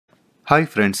Hi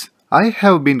friends, I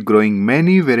have been growing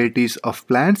many varieties of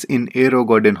plants in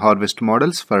Aerogarden Harvest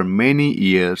models for many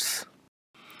years.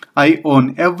 I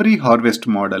own every Harvest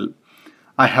model.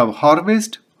 I have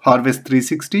Harvest, Harvest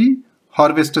 360,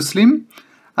 Harvest Slim,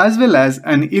 as well as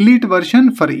an Elite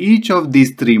version for each of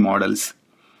these three models.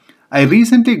 I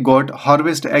recently got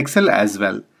Harvest XL as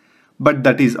well, but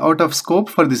that is out of scope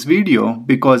for this video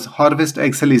because Harvest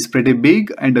XL is pretty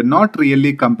big and not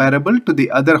really comparable to the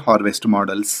other Harvest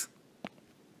models.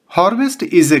 Harvest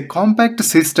is a compact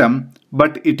system,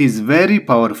 but it is very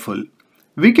powerful.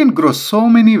 We can grow so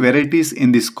many varieties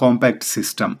in this compact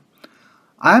system.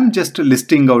 I am just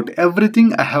listing out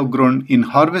everything I have grown in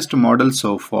Harvest model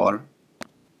so far.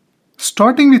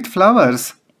 Starting with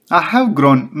flowers, I have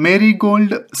grown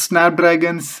marigold,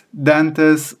 snapdragons,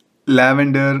 danthus,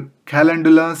 lavender,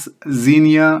 calendulas,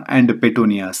 zinnia and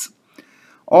petunias.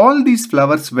 All these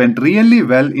flowers went really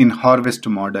well in Harvest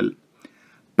model.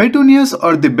 Petunias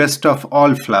are the best of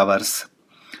all flowers.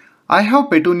 I have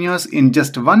petunias in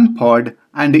just one pod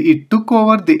and it took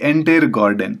over the entire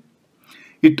garden.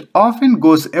 It often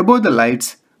goes above the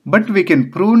lights, but we can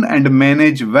prune and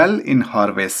manage well in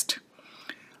Harvest.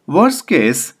 Worst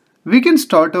case, we can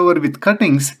start over with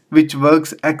cuttings, which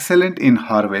works excellent in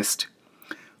Harvest.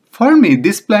 For me,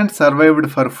 this plant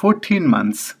survived for 14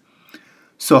 months.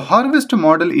 So Harvest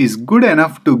model is good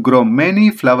enough to grow many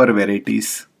flower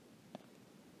varieties.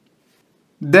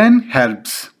 Then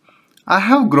herbs. I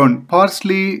have grown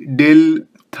parsley, dill,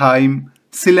 thyme,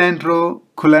 cilantro,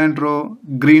 culantro,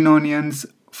 green onions,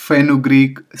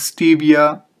 fenugreek,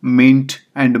 stevia, mint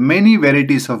and many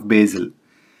varieties of basil.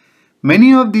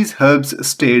 Many of these herbs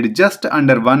stayed just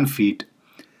under 1 feet.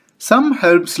 Some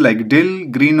herbs like dill,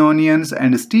 green onions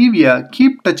and stevia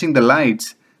keep touching the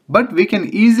lights, but we can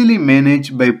easily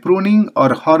manage by pruning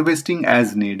or harvesting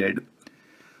as needed.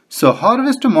 So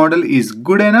Harvest model is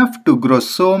good enough to grow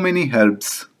so many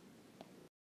herbs.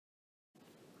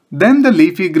 Then the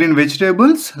leafy green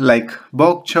vegetables like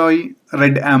bok choy,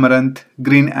 red amaranth,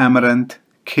 green amaranth,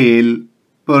 kale,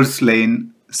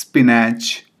 purslane,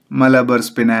 spinach, Malabar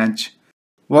spinach,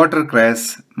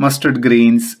 watercress, mustard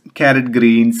greens, carrot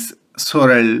greens,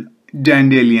 sorrel,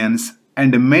 dandelions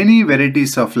and many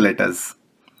varieties of lettuce.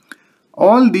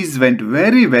 All these went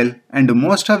very well and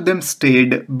most of them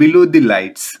stayed below the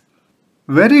lights.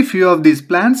 Very few of these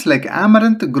plants like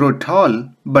amaranth grow tall,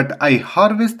 but I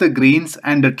harvest the greens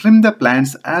and trim the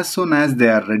plants as soon as they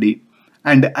are ready.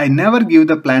 And I never give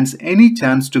the plants any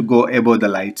chance to go above the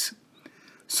lights.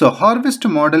 So Harvest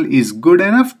model is good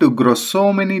enough to grow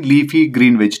so many leafy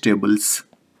green vegetables.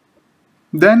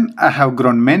 Then I have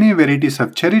grown many varieties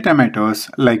of cherry tomatoes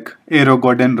like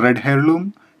Aerogarden Red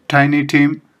Heirloom, Tiny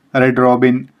Tim, Red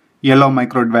Robin, Yellow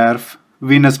Microdwarf,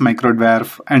 Venus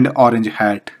Microdwarf and Orange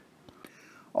Hat.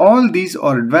 All these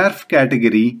are dwarf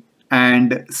category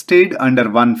and stayed under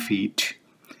 1 feet.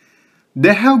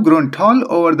 They have grown tall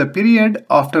over the period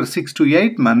after 6 to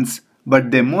 8 months, but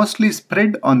they mostly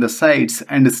spread on the sides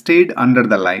and stayed under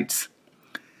the lights.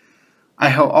 I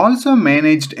have also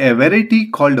managed a variety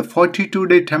called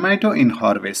 42-day tomato in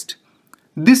Harvest.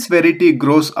 This variety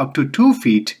grows up to 2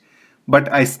 feet,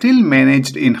 but I still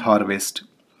managed in Harvest.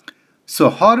 So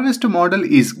Harvest model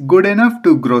is good enough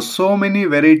to grow so many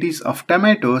varieties of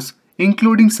tomatoes,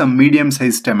 including some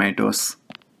medium-sized tomatoes.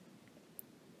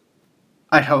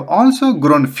 I have also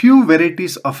grown few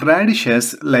varieties of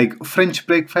radishes like French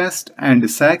breakfast and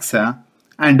saxa,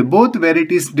 and both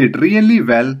varieties did really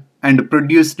well and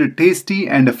produced tasty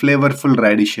and flavorful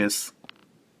radishes.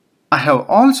 I have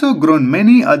also grown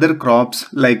many other crops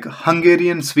like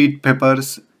Hungarian sweet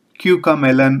peppers,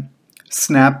 cucamelon,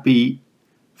 snap pea,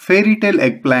 fairytale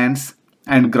eggplants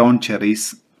and ground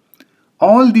cherries.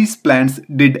 All these plants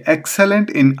did excellent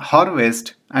in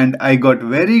Harvest and I got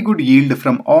very good yield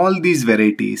from all these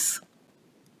varieties.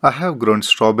 I have grown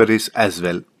strawberries as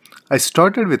well. I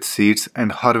started with seeds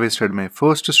and harvested my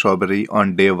first strawberry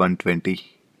on day 120.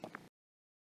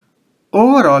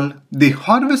 Overall, the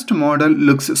Harvest model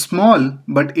looks small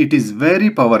but it is very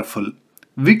powerful.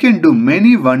 We can do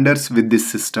many wonders with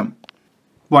this system.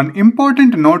 One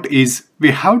important note is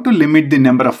we have to limit the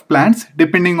number of plants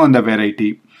depending on the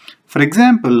variety. For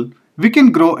example, we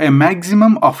can grow a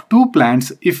maximum of 2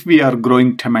 plants if we are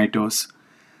growing tomatoes.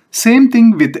 Same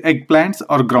thing with eggplants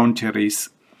or ground cherries.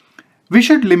 We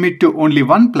should limit to only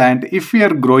 1 plant if we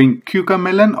are growing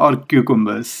cucamelon or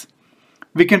cucumbers.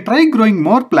 We can try growing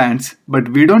more plants, but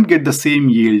we don't get the same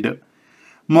yield.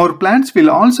 More plants will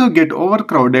also get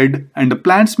overcrowded and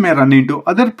plants may run into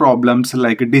other problems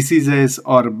like diseases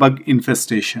or bug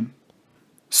infestation.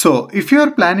 So, if you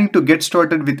are planning to get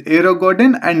started with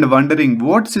Aerogarden and wondering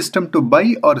what system to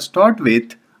buy or start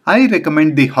with, I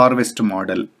recommend the Harvest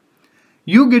model.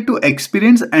 You get to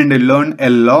experience and learn a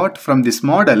lot from this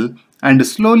model and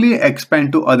slowly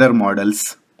expand to other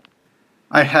models.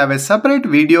 I have a separate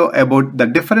video about the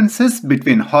differences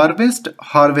between Harvest,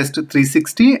 Harvest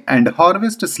 360 and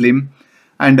Harvest Slim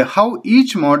and how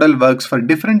each model works for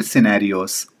different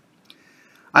scenarios.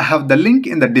 I have the link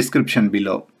in the description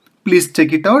below. Please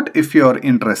check it out if you are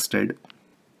interested.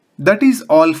 That is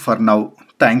all for now.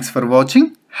 Thanks for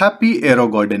watching. Happy aero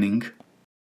gardening.